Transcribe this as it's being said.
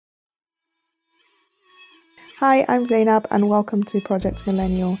Hi, I'm Zainab and welcome to Project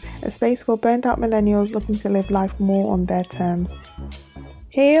Millennial, a space for burnt out millennials looking to live life more on their terms.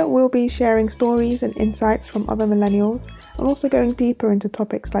 Here we'll be sharing stories and insights from other millennials and also going deeper into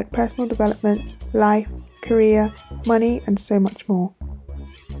topics like personal development, life, career, money and so much more.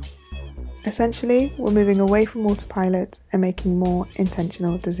 Essentially, we're moving away from autopilot and making more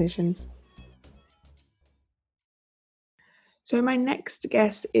intentional decisions. So my next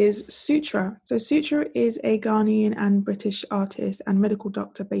guest is Sutra. So Sutra is a Ghanaian and British artist and medical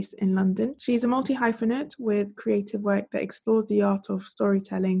doctor based in London. She's a multi-hyphenate with creative work that explores the art of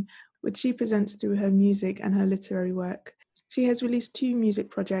storytelling, which she presents through her music and her literary work. She has released 2 music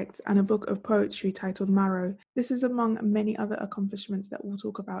projects and a book of poetry titled Marrow. This is among many other accomplishments that we'll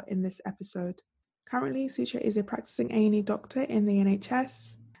talk about in this episode. Currently, Sutra is a practicing A&E doctor in the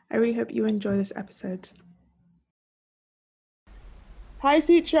NHS. I really hope you enjoy this episode. Hi,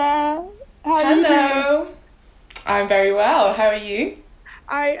 Sutra. How are you doing? Hello. I'm very well. How are you?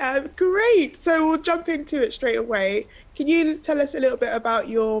 I am great. So we'll jump into it straight away. Can you tell us a little bit about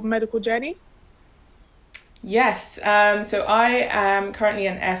your medical journey? Yes. So I am currently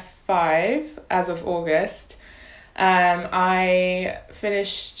an F5 as of August. I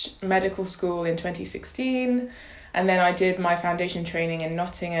finished medical school in 2016, and then I did my foundation training in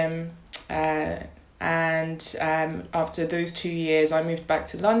Nottingham. And after those 2 years, I moved back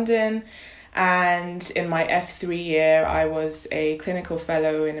to London. And in my F3 year, I was a clinical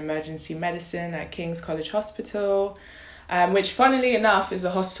fellow in emergency medicine at King's College Hospital, which funnily enough is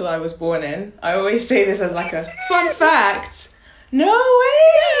the hospital I was born in. I always say this as like a fun fact. No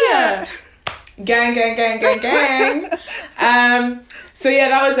way! Yeah. Gang, gang, gang, gang, gang. So yeah,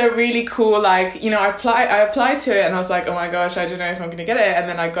 that was a really cool, I applied to it and I was like, oh my gosh, I don't know if I'm going to get it. And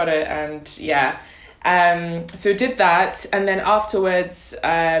then I got it and yeah. So did that, and then afterwards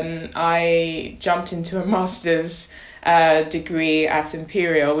I jumped into a master's degree at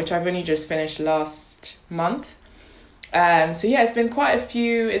Imperial, which I've only just finished last month. So yeah, it's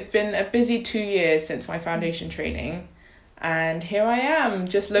been a busy 2 years since my foundation training, and here I am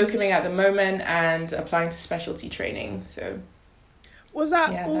just locuming at the moment and applying to specialty training. So Was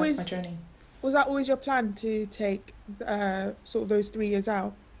that yeah, always that's my journey. was that always your plan to take sort of those 3 years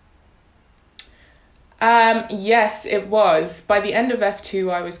out? Yes, it was. By the end of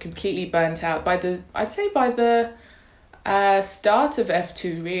F2, I was completely burnt out. I'd say by the start of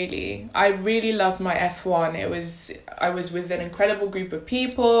F2, really. I really loved my F1. I was with an incredible group of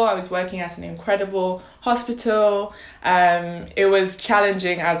people. I was working at an incredible hospital. It was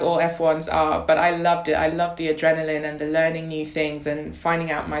challenging as all F1s are, but I loved it. I loved the adrenaline and the learning new things and finding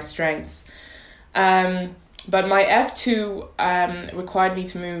out my strengths. But my F2 required me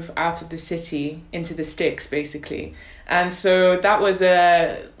to move out of the city into the sticks, basically. And so that was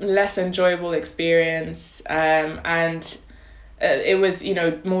a less enjoyable experience. And it was,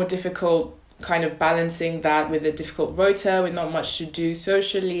 more difficult kind of balancing that with a difficult rota, with not much to do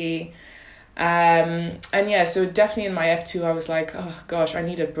socially. And yeah, so definitely in my F2, I was like, oh gosh, I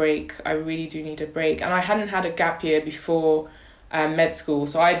need a break. I really do need a break. And I hadn't had a gap year before med school,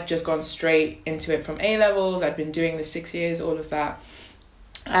 so I'd just gone straight into it from A levels. I'd been doing the 6 years, all of that,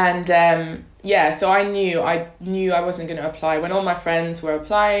 and so I knew I wasn't going to apply when all my friends were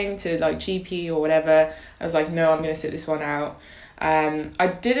applying to like GP or whatever. I was like, no, I'm going to sit this one out. I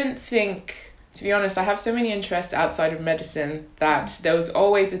didn't think, to be honest, I have so many interests outside of medicine that there was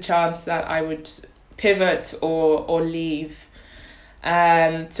always a chance that I would pivot or leave.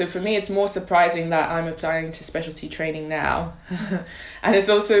 So for me, it's more surprising that I'm applying to specialty training now. And it's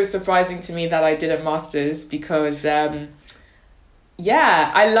also surprising to me that I did a master's because, I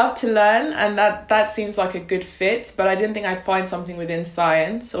love to learn and that seems like a good fit, but I didn't think I'd find something within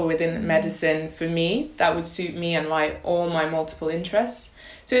science or within medicine for me that would suit me and all my multiple interests.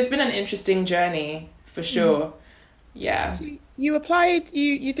 So it's been an interesting journey for sure. Yeah. So you applied,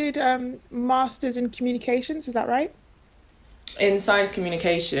 you did masters in communications, is that right? In science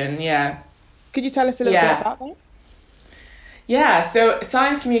communication, yeah. Could you tell us a little bit Yeah. about that? Yeah, so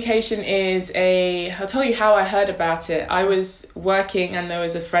science communication I'll tell you how I heard about it. I was working and there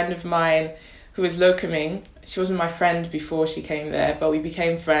was a friend of mine who was locuming. She wasn't my friend before she came there, but we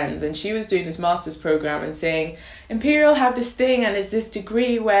became friends. And she was doing this master's program and saying, Imperial have this thing and it's this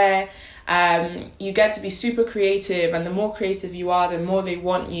degree where you get to be super creative, and the more creative you are, the more they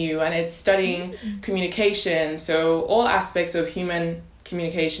want you. And it's studying communication, so all aspects of human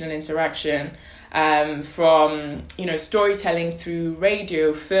communication and interaction, from storytelling through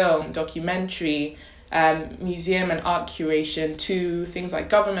radio, film, documentary, museum and art curation, to things like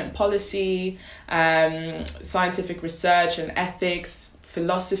government policy, scientific research and ethics,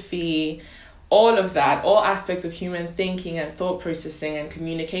 philosophy, all of that, all aspects of human thinking and thought processing and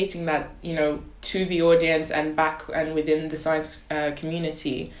communicating that, to the audience and back and within the science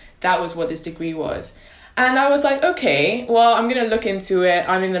community. That was what this degree was. And I was like, okay, well, I'm going to look into it.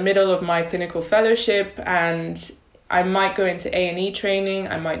 I'm in the middle of my clinical fellowship and I might go into A&E training.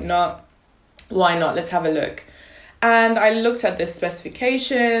 I might not. Why not? Let's have a look. And I looked at the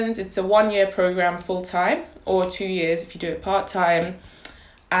specifications. It's a 1-year program full-time, or 2 years if you do it part-time.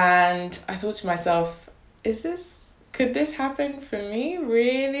 And I thought to myself, could this happen for me?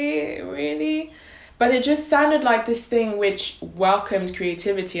 Really? Really? But it just sounded like this thing which welcomed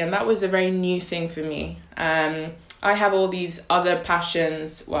creativity, and that was a very new thing for me. I have all these other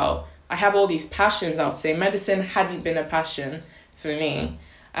passions. Well, I have all these passions, I'll say. Medicine hadn't been a passion for me.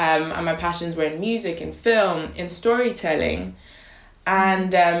 And my passions were in music, in film, in storytelling,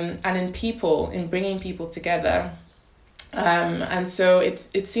 and in people, in bringing people together. And so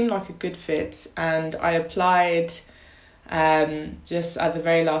it seemed like a good fit, and I applied just at the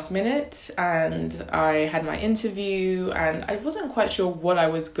very last minute, and I had my interview, and I wasn't quite sure what I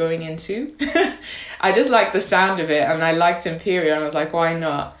was going into. I just liked the sound of it, and I liked Imperial, and I was like, why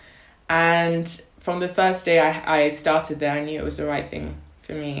not? And from the first day I started there, I knew it was the right thing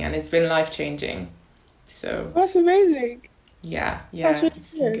for me, and it's been life-changing. So That's amazing. yeah, That's really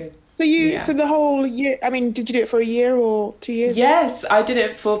it's been good. good. So Yeah. the whole year, I mean, did you do it for a year or 2 years? Yes, I did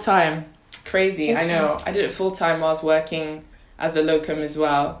it full time. Crazy, I Okay. know. I did it full time whilst working as a locum as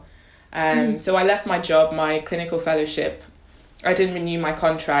well. So I left my job, my clinical fellowship. I didn't renew my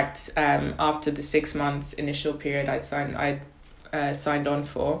contract after the 6-month initial period I'd signed on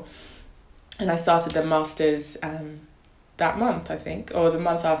for, and I started the masters that month, I think, or the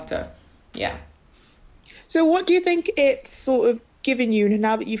month after. Yeah. So what do you think it's sort of given you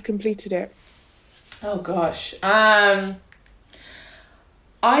now that you've completed it? Oh gosh. I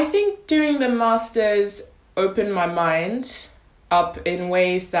think doing the masters opened my mind up in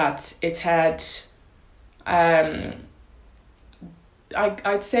ways that it had, I'd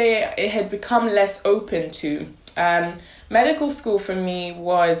say it had become less open to. Medical school for me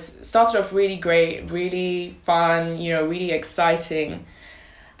started off really great, really fun, really exciting.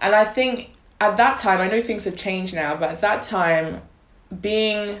 And I think at that time, I know things have changed now, but at that time,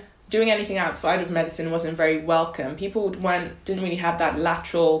 doing anything outside of medicine wasn't very welcome. People didn't really have that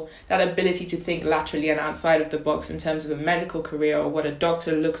ability to think laterally and outside of the box in terms of a medical career or what a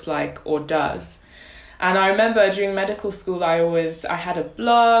doctor looks like or does. And I remember during medical school, I had a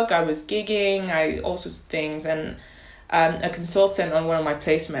blog, I was gigging, all sorts of things, and a consultant on one of my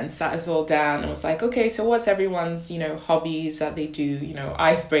placements sat us all down and was like, okay, so what's everyone's, hobbies that they do,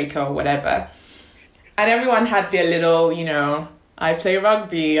 icebreaker or whatever. And everyone had their little, I play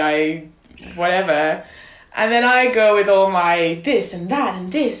rugby, whatever. And then I go with all my this and that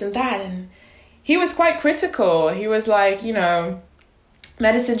and this and that. And he was quite critical. He was like,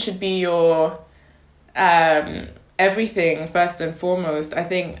 medicine should be your everything first and foremost. I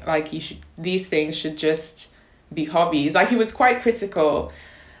think these things should just be hobbies. Like, he was quite critical.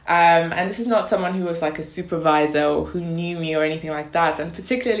 And this is not someone who was like a supervisor or who knew me or anything like that. And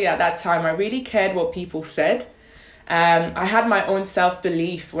particularly at that time, I really cared what people said. I had my own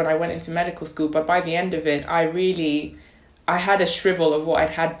self-belief when I went into medical school, but by the end of it, I had a shrivel of what I'd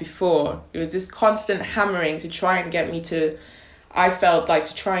had before. It was this constant hammering to try and get me to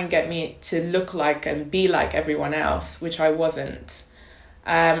look like and be like everyone else, which I wasn't.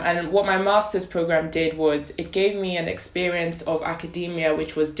 And what my master's program did was it gave me an experience of academia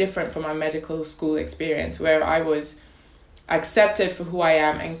which was different from my medical school experience, where I was accepted for who I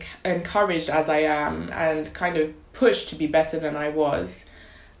am and encouraged as I am and kind of pushed to be better than I was,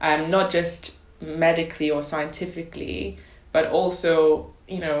 not just medically or scientifically, but also,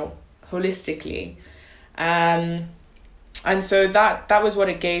 holistically. And so that was what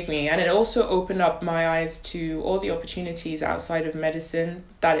it gave me. And it also opened up my eyes to all the opportunities outside of medicine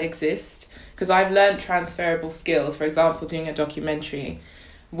that exist. Because I've learned transferable skills, for example, doing a documentary,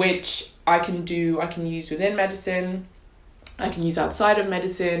 which I can use within medicine, I can use outside of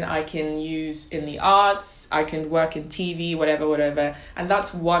medicine, I can use in the arts, I can work in TV, whatever. And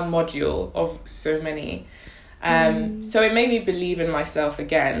that's one module of so many. So it made me believe in myself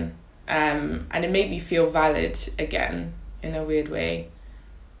again. And it made me feel valid again in a weird way.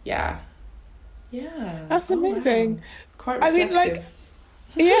 Yeah. That's Oh, amazing. wow. Quite I mean, reflective.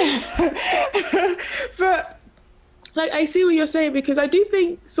 Yeah. But I see what you're saying, because I do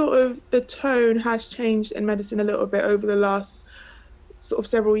think sort of the tone has changed in medicine a little bit over the last sort of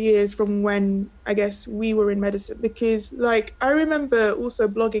several years from when I guess we were in medicine, because I remember also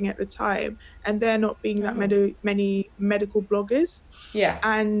blogging at the time and there not being that Oh. many medical bloggers. Yeah.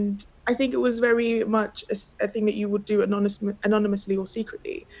 And I think it was very much a thing that you would do anonymously or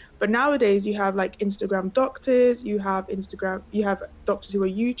secretly. But nowadays you have like Instagram doctors, you have doctors who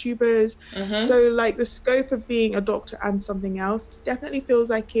are YouTubers. Mm-hmm. So like the scope of being a doctor and something else definitely feels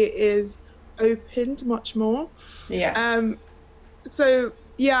like it is opened much more. Yeah. Um, so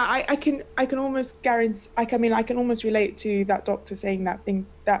yeah, I can almost guarantee I can almost relate to that doctor saying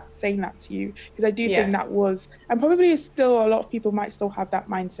saying that to you, because I do Yeah. think that was, and probably is still, a lot of people might still have that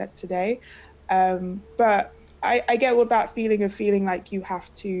mindset today. But I get what that feeling of feeling like you have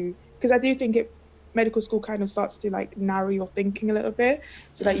to, because I do think it medical school kind of starts to like narrow your thinking a little bit,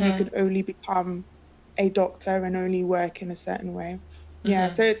 so that you Mm-hmm. can only become a doctor and only work in a certain way. Yeah,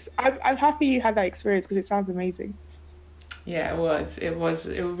 Mm-hmm. so I'm happy you had that experience because it sounds amazing. Yeah, it was. It was.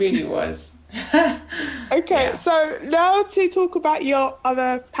 It really was. Okay, Yeah. so now to talk about your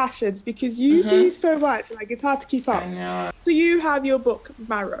other passions, because you do Mm-hmm. so much, like it's hard to keep I up. know. So you have your book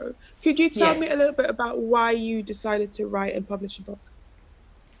Marrow. Could you tell me Yes. a little bit about why you decided to write and publish a book?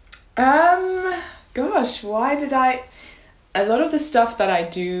 Um, Gosh, why did I? A lot of the stuff that I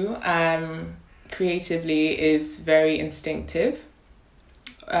do, creatively is very instinctive.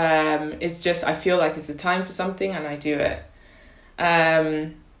 It's just I feel like it's the time for something and I do it.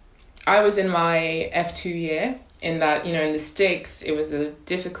 Um, I was in my F2 year, in that, in the sticks, it was a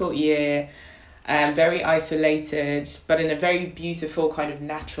difficult year, very isolated, but in a very beautiful kind of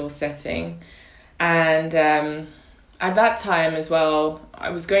natural setting. And at that time as well, I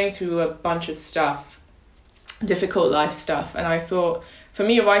was going through a bunch of stuff, difficult life stuff. And I thought, for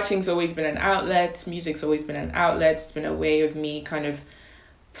me, writing's always been an outlet, music's always been an outlet. It's been a way of me kind of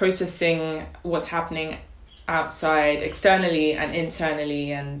processing what's happening outside, externally and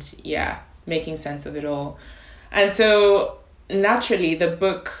internally, and yeah, making sense of it all. And so naturally the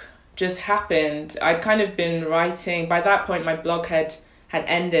book just happened. I'd kind of been writing, by that point my blog had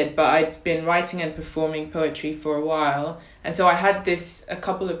ended, but I'd been writing and performing poetry for a while, and so I had a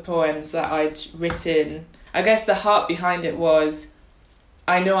couple of poems that I'd written. I guess the heart behind it was,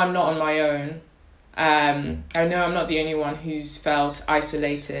 I know I'm not on my own. I know I'm not the only one who's felt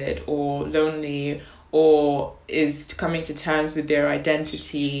isolated or lonely, or is coming to terms with their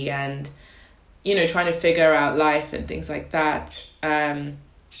identity and, trying to figure out life and things like that. And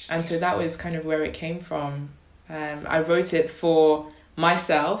so that was kind of where it came from. I wrote it for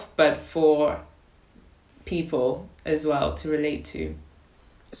myself, but for people as well to relate to.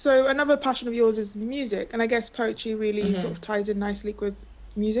 So another passion of yours is music, and I guess poetry really sort Mm-hmm. of ties in nicely with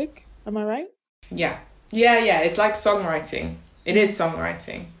music. Am I right? Yeah. Yeah. It's like songwriting. It is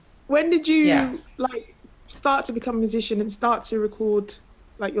songwriting. When did Yeah. you like start to become a musician and start to record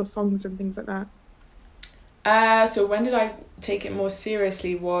like your songs and things like that? So when did I take it more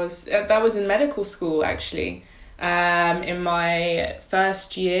seriously was, that was in medical school actually. In my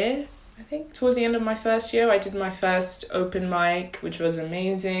first year, I think towards the end of my first year, I did my first open mic, which was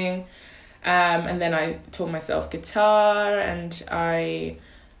amazing. And then I taught myself guitar, and I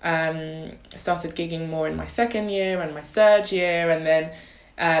started gigging more in my second year and my third year. And then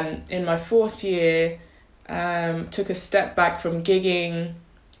in my fourth year, took a step back from gigging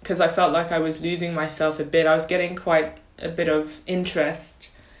because I felt like I was losing myself a bit. I was getting quite a bit of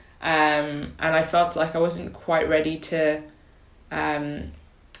interest, and I felt like I wasn't quite ready to...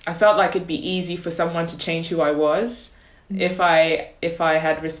 I felt like it'd be easy for someone to change who I was if I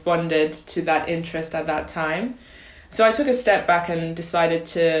had responded to that interest at that time. So I took a step back and decided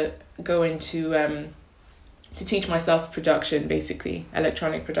to go into to teach myself production, basically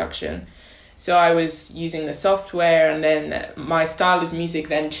electronic production. So I was using the software, and then my style of music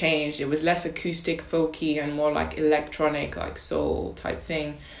then changed. It was less acoustic, folky, and more like electronic, like soul type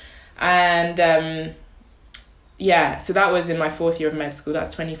thing. And so that was in my fourth year of med school.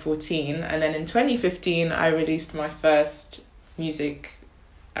 That's 2014. And then in 2015, I released my first music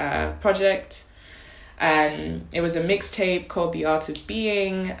project. It was a mixtape called The Art of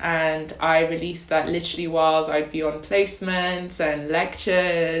Being, and I released that literally whilst I'd be on placements and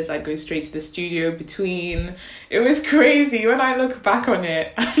lectures. I'd go straight to the studio between. It was crazy. When I look back on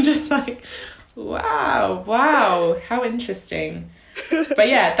it, I'm just like, wow, how interesting. But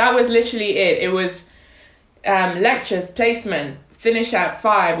yeah, that was literally it. It was lectures, placement, finish at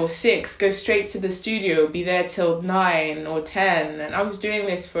 5 or 6, go straight to the studio, be there till 9 or 10. And I was doing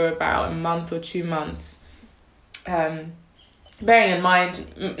this for about a month or 2 months. Bearing in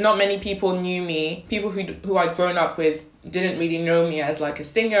mind, not many people knew me. People who I'd grown up with didn't really know me as like a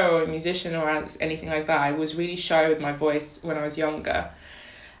singer or a musician or as anything like that. I was really shy with my voice when I was younger.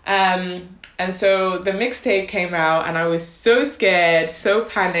 And so the mixtape came out, and I was so scared, so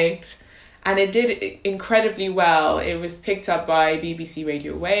panicked. And it did incredibly well. It was picked up by BBC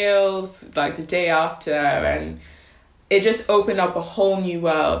Radio Wales like the day after, and it just opened up a whole new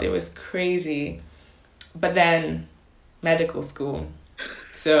world. It was crazy. But then medical school.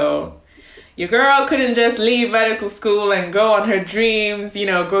 So your girl couldn't just leave medical school and go on her dreams, you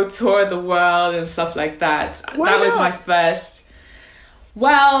know, go tour the world and stuff like that. Why that was not? my first.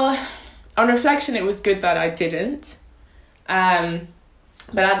 Well, on reflection, it was good that I didn't.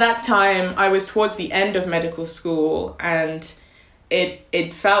 But at that time, I was towards the end of medical school, and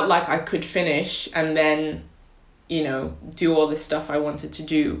it felt like I could finish and then, you know, do all the stuff I wanted to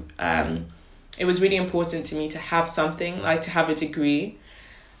do. It was really important to me to have something, like to have a degree.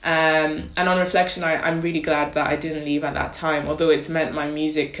 And on reflection, I'm really glad that I didn't leave at that time, although it's meant my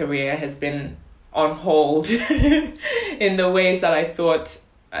music career has been on hold in the ways that I thought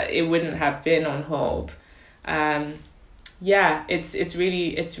it wouldn't have been on hold. Yeah, it's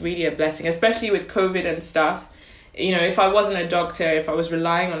really a blessing, especially with COVID and stuff. You know, if I wasn't a doctor, if I was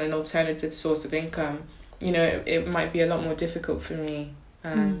relying on an alternative source of income, you know, it might be a lot more difficult for me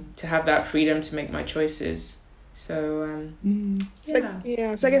to have that freedom to make my choices. So, So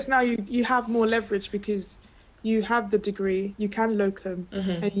I guess now you have more leverage because you have the degree, you can locum,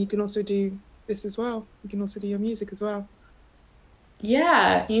 and you can also do this as well. You can also do your music as well.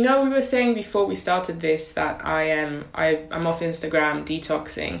 Yeah, you know, we were saying before we started this that I'm off Instagram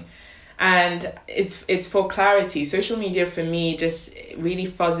detoxing, and it's for clarity. Social media for me just really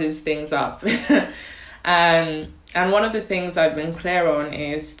fuzzes things up. And one of the things I've been clear on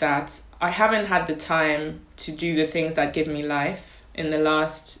is that I haven't had the time to do the things that give me life in the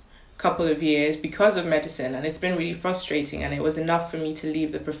last couple of years because of medicine, and it's been really frustrating, and it was enough for me to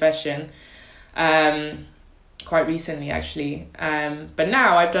leave the profession quite recently actually. But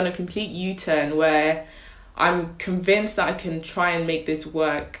now I've done a complete U-turn where I'm convinced that I can try and make this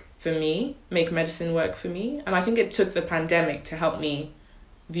work for me, make medicine work for me. And I think it took the pandemic to help me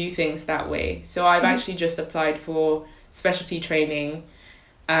view things that way. So I've actually just applied for specialty training,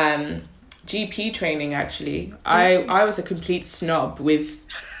 GP training actually. I was a complete snob with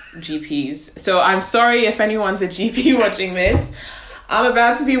GPs. So I'm sorry if anyone's a GP watching this. I'm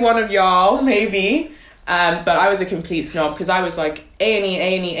about to be one of y'all, maybe. But I was a complete snob because I was like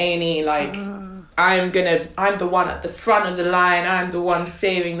A&E, like I'm the one at the front of the line. I'm the one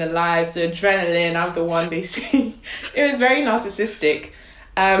saving the lives, the adrenaline. I'm the one they see. It was very narcissistic.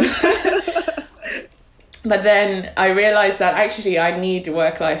 But then I realized that actually I need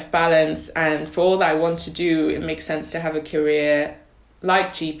work-life balance, and for all that I want to do, it makes sense to have a career like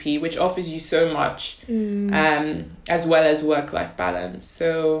GP, which offers you so much, as well as work-life balance.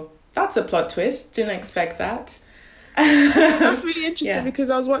 So that's a plot twist. Didn't expect that. That's really interesting because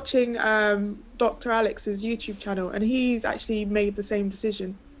I was watching Dr. Alex's YouTube channel, and he's actually made the same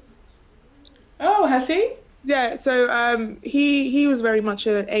decision. Oh, has he? Yeah, so he was very much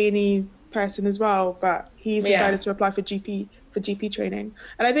an A&E person as well, but he's decided to apply for GP training.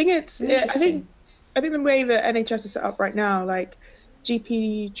 And I think I think the way that NHS is set up right now, like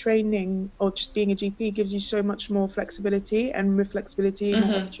GP training or just being a GP gives you so much more flexibility, and with flexibility,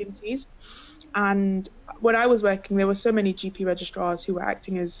 more opportunities. And when I was working, there were so many GP registrars who were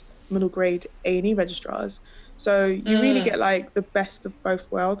acting as middle grade A&E registrars. So you really get like the best of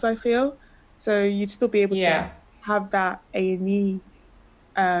both worlds, I feel. So you'd still be able to have that A&E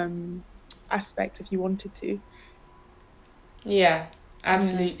aspect if you wanted to. Yeah,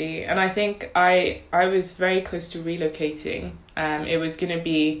 absolutely. And I think I was very close to relocating. It was going to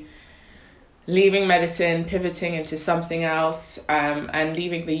be leaving medicine, pivoting into something else, and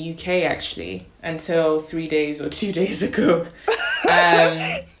leaving the UK actually until 3 days or 2 days ago.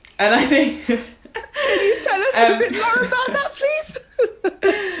 And I think... Can you tell us a bit more about that, please?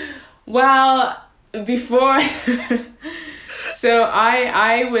 Well, before... So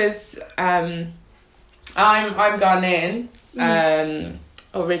I was... I'm Ghanaian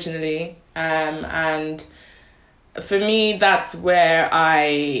originally, and for me that's where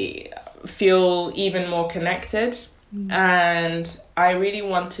I feel even more connected, and I really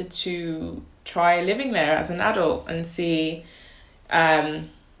wanted to try living there as an adult and see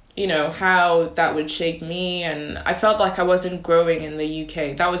you know, how that would shape me. And I felt like I wasn't growing in the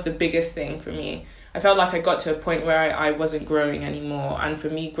UK. That was the biggest thing for me. I felt like I got to a point where I wasn't growing anymore, and for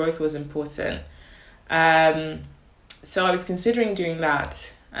me growth was important. So I was considering doing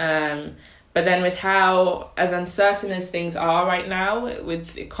that. But then with how, as uncertain as things are right now,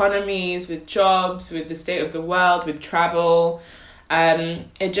 with economies, with jobs, with the state of the world, with travel,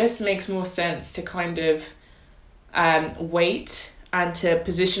 it just makes more sense to kind of wait and to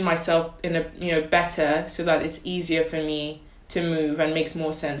position myself in a, you know, better, so that it's easier for me to move and makes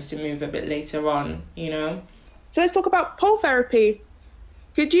more sense to move a bit later on, you know. So let's talk about pole therapy.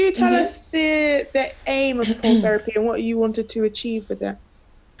 Could you tell us the aim of pole therapy and what you wanted to achieve with it?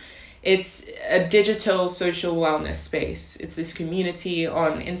 It's a digital social wellness space. It's this community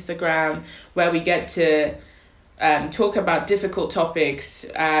on Instagram where we get to talk about difficult topics,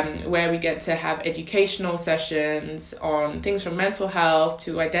 where we get to have educational sessions on things from mental health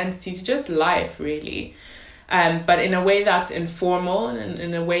to identity to just life, really. But in a way that's informal and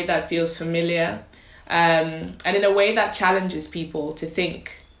in a way that feels familiar, and in a way that challenges people to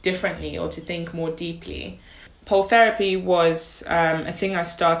think differently or to think more deeply. Pole therapy was a thing I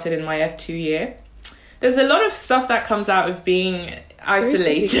started in my F2 year. There's a lot of stuff that comes out of being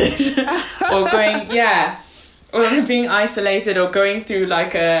isolated or being isolated or going through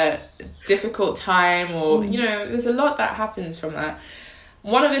like a difficult time, or, you know, there's a lot that happens from that.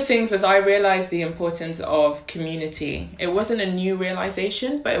 One of the things was I realized the importance of community. It wasn't a new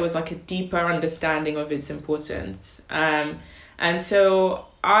realization, but it was like a deeper understanding of its importance. And so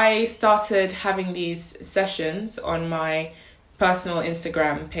I started having these sessions on my personal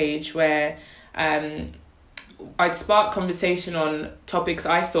Instagram page where I'd spark conversation on topics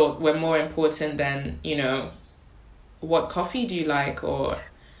I thought were more important than, you know, what coffee do you like, or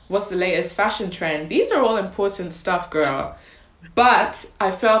what's the latest fashion trend. These are all important stuff, girl. But I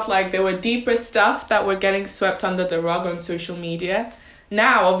felt like there were deeper stuff that were getting swept under the rug on social media.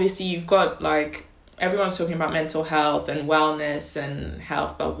 Now, obviously, you've got like everyone's talking about mental health and wellness and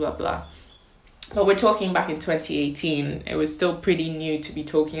health, blah, blah, blah. But we're talking back in 2018. It was still pretty new to be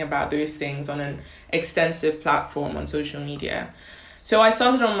talking about those things on an extensive platform on social media. So I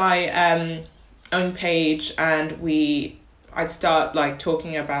started on my own page, and I'd start like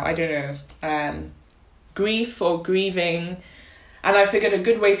talking about, I don't know, grief or grieving. And I figured a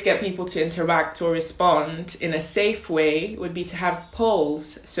good way to get people to interact or respond in a safe way would be to have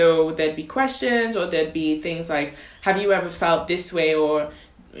polls. So there'd be questions, or there'd be things like, have you ever felt this way? Or,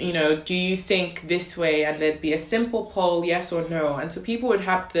 you know, do you think this way? And there'd be a simple poll, yes or no. And so people would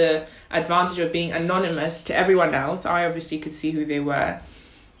have the advantage of being anonymous to everyone else. I obviously could see who they were,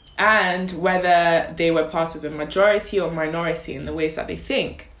 and whether they were part of a majority or minority in the ways that they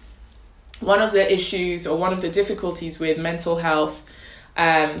think. One of the issues or one of the difficulties with mental health,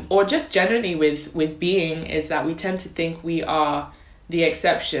 or just generally with being, is that we tend to think we are the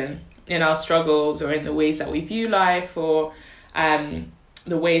exception in our struggles or in the ways that we view life, or the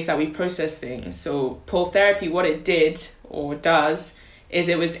ways that we process things. So pole therapy, what it did or does is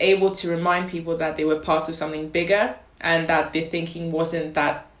it was able to remind people that they were part of something bigger, and that their thinking wasn't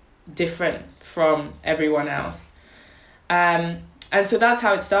that different from everyone else. And so that's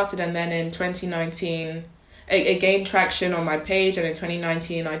how it started. And then in 2019, it gained traction on my page. And in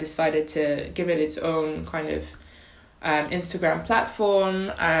 2019, I decided to give it its own kind of Instagram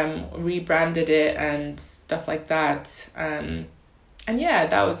platform, rebranded it and stuff like that. And yeah,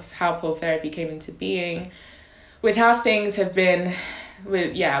 that was how pole therapy came into being. With how things have been,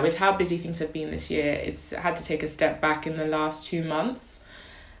 with how busy things have been this year, it's had to take a step back in the last 2 months.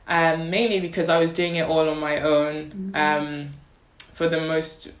 Mainly because I was doing it all on my own. For the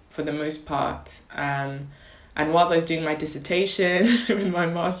most part, and whilst I was doing my dissertation with my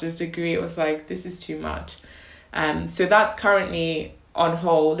master's degree, it was like, this is too much. So that's currently on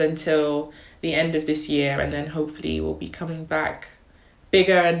hold until the end of this year, and then hopefully we'll be coming back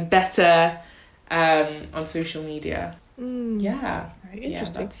bigger and better on social media. Yeah, very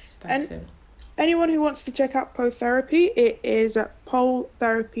interesting. That's it. Anyone who wants to check out pole therapy, it is at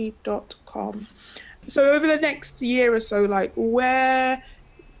poletherapy.com. So over the next year or so, like, where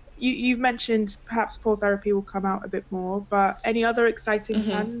you've mentioned perhaps pole therapy will come out a bit more, but any other exciting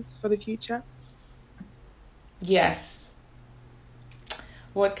plans for the future? Yes.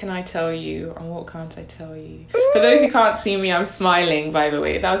 What can I tell you and what can't I tell you? For those who can't see me, I'm smiling, by the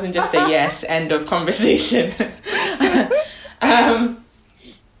way. That wasn't just a yes, end of conversation.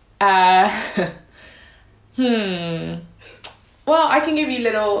 Well, I can give you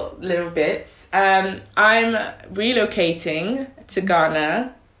little bits. I'm relocating to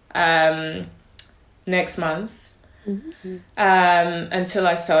Ghana next month until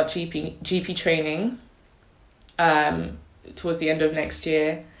I start GP training towards the end of next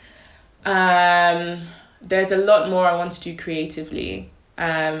year. There's a lot more I want to do creatively.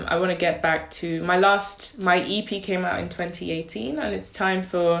 I want to get back to my EP came out in 2018, and it's time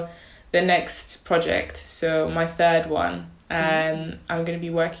for the next project, so my third one. I'm going to be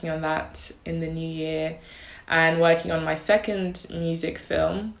working on that in the new year, and working on my second music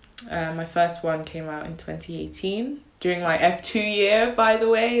film. My first one came out in 2018 during my F2 year, by the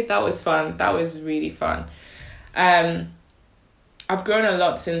way. That was fun. That was really fun. I've grown a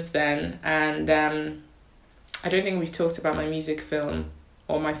lot since then, and I don't think we've talked about my music film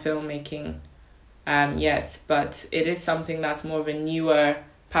or my filmmaking yet, but it is something that's more of a newer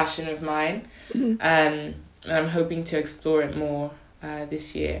passion of mine. And I'm hoping to explore it more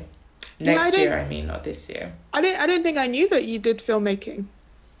this year. Next year, I mean, not this year. I don't think I knew that you did filmmaking.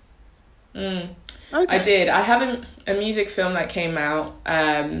 Okay. Okay. I did. I have a music film that came out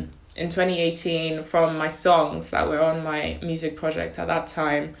in 2018 from my songs that were on my music project at that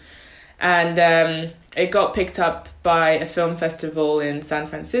time. And it got picked up by a film festival in San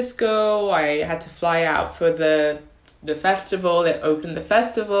Francisco. I had to fly out for the festival. It opened the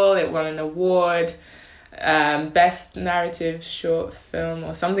festival. It won an award. Best narrative short film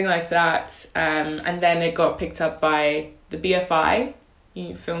or something like that. And then it got picked up by the BFI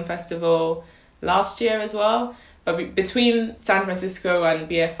Film Festival last year as well. But between San Francisco and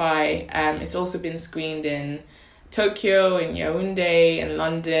BFI, it's also been screened in Tokyo, in Yaoundé, in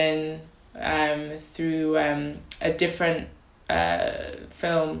London, through a different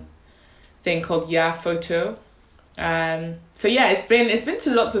film thing called Ya Photo. So yeah, it's been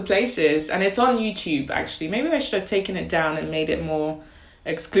to lots of places, and it's on YouTube actually. Maybe I should have taken it down and made it more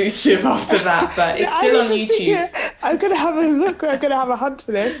exclusive after that, but it's still on YouTube. I'm gonna have a look. I'm gonna have a hunt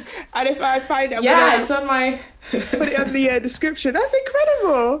for this, and if I find it, it's on my put it on the description. That's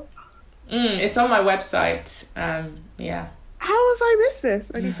incredible. It's on my website. Yeah. How have I missed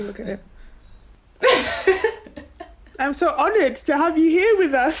this? I need to look at it. I'm so honoured to have you here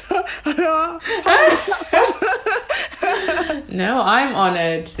with us. No, I'm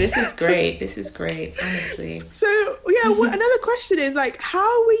honoured. This is great, honestly. So, yeah, another question is, like,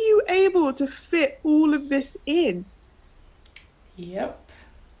 how were you able to fit all of this in? Yep.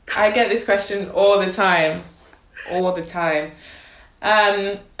 I get this question all the time. I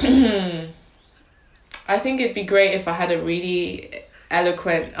think it'd be great if I had a really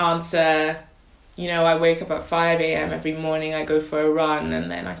eloquent answer. You know, I wake up at 5 a.m. every morning, I go for a run, and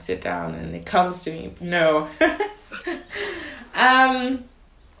then I sit down and it comes to me. No.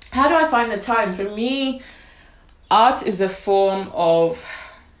 How do I find the time? For me, art is a form of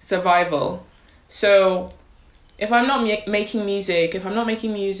survival. So if I'm not making music, if I'm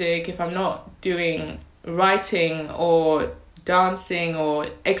not doing writing or dancing or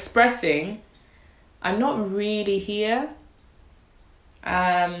expressing, I'm not really here.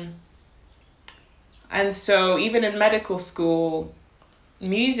 And so even in medical school,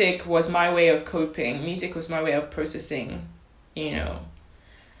 music was my way of coping. Music was my way of processing,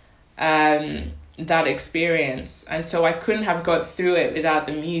 that experience. And so I couldn't have got through it without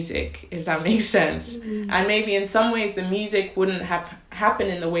the music, if that makes sense. Mm-hmm. And maybe in some ways the music wouldn't have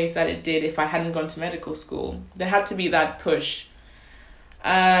happened in the ways that it did if I hadn't gone to medical school. There had to be that push.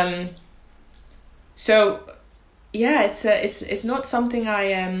 So yeah, it's not something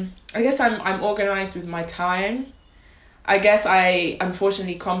I guess I'm organized with my time. I guess I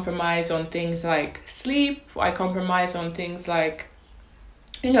unfortunately compromise on things like sleep. I compromise on things like,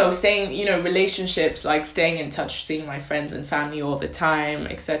 staying, relationships, like staying in touch, seeing my friends and family all the time,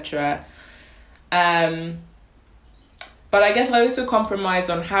 etc. But I guess I also compromise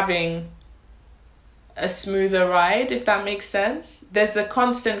on having a smoother ride, if that makes sense. There's the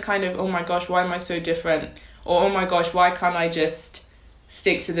constant kind of, oh my gosh, why am I so different? Or, oh my gosh, why can't I just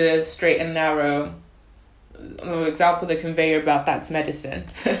stick to the straight and narrow? For example, the conveyor belt, that's medicine.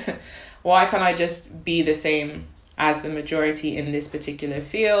 Why can't I just be the same as the majority in this particular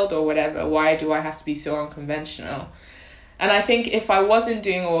field or whatever? Why do I have to be so unconventional? And I think if I wasn't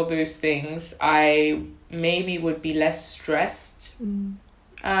doing all those things, I maybe would be less stressed,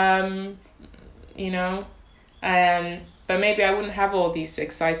 but maybe I wouldn't have all these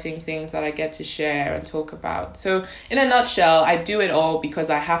exciting things that I get to share and talk about. So in a nutshell, I do it all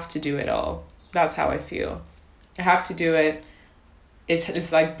because I have to do it all. That's how I feel. I have to do it.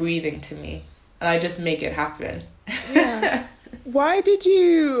 It's like breathing to me, and I just make it happen. Yeah. What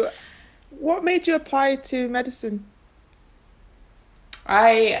made you apply to medicine?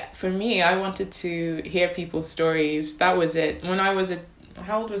 I wanted to hear people's stories. That was it.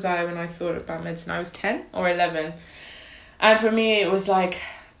 How old was I when I thought about medicine? I was 10 or 11. And for me, it was like,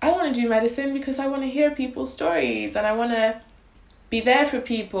 I want to do medicine because I want to hear people's stories, and I want to be there for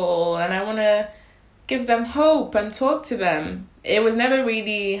people, and I want to give them hope and talk to them. It was never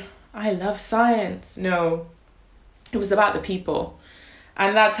really, I love science. No, it was about the people.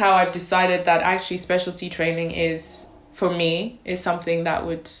 And that's how I've decided that actually specialty training is, for me, is something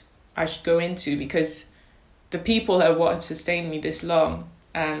that I should go into, because the people are what have sustained me this long.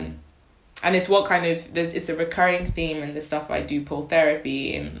 And it's what it's a recurring theme in the stuff I do, pole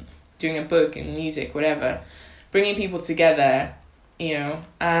therapy and doing a book and music, whatever. Bringing people together you know.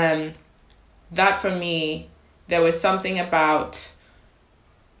 That for me, there was something about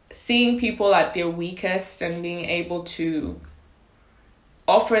seeing people at their weakest and being able to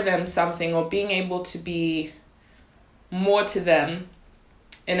offer them something, or being able to be more to them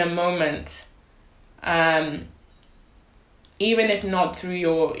in a moment, even if not through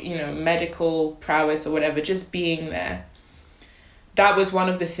your, you know, medical prowess or whatever, just being there. That was one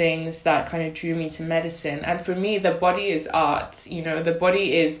of the things that kind of drew me to medicine. And for me, the body is art, you know, the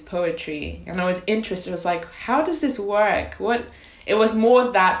body is poetry. And I was interested. I was like, how does this work? What? It was more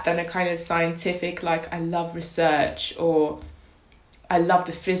that than a kind of scientific, like, I love research or I love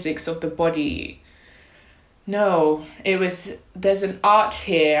the physics of the body. No, it was, there's an art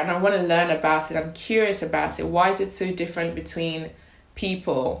here and I want to learn about it. I'm curious about it. Why is it so different between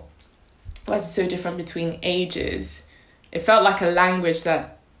people? Why is it so different between ages? It felt like a language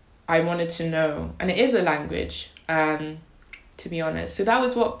that I wanted to know. And it is a language, to be honest. So that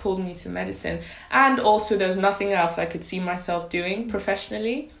was what pulled me to medicine. And also there was nothing else I could see myself doing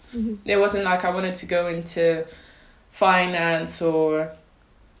professionally. Mm-hmm. It wasn't like I wanted to go into finance or,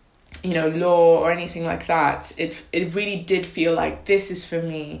 you know, law or anything like that. It really did feel like this is for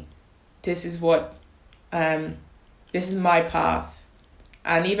me. This is what, this is my path.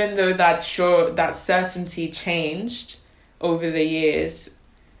 And even though that certainty changed over the years,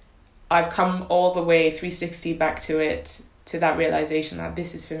 I've come all the way 360 back to it, to that realization that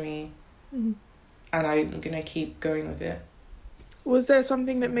this is for me. Mm-hmm. And I'm going to keep going with it. Was there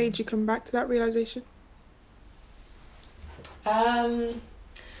something that made you come back to that realization? Again,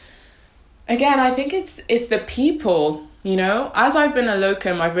 I think it's the people, you know. As I've been a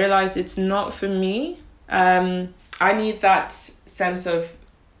locum, I've realized it's not for me. I need that sense of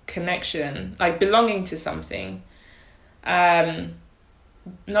connection, like belonging to something.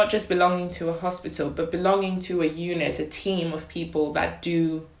 Not just belonging to a hospital, but belonging to a unit, a team of people that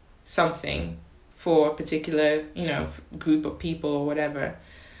do something for a particular, you know, group of people or whatever.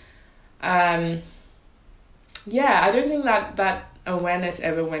 I don't think that awareness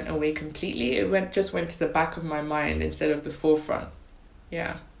ever went away completely. It just went to the back of my mind instead of the forefront.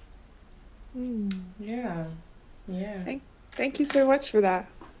 Yeah. Yeah. Thank you so much for that.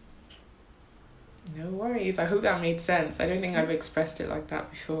 No worries. I hope that made sense. I don't think I've expressed it like that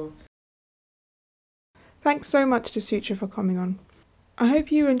before. Thanks so much to Sutra for coming on. I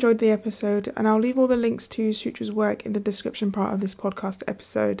hope you enjoyed the episode, and I'll leave all the links to Sutra's work in the description part of this podcast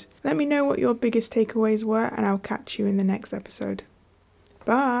episode. Let me know what your biggest takeaways were, and I'll catch you in the next episode.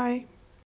 Bye!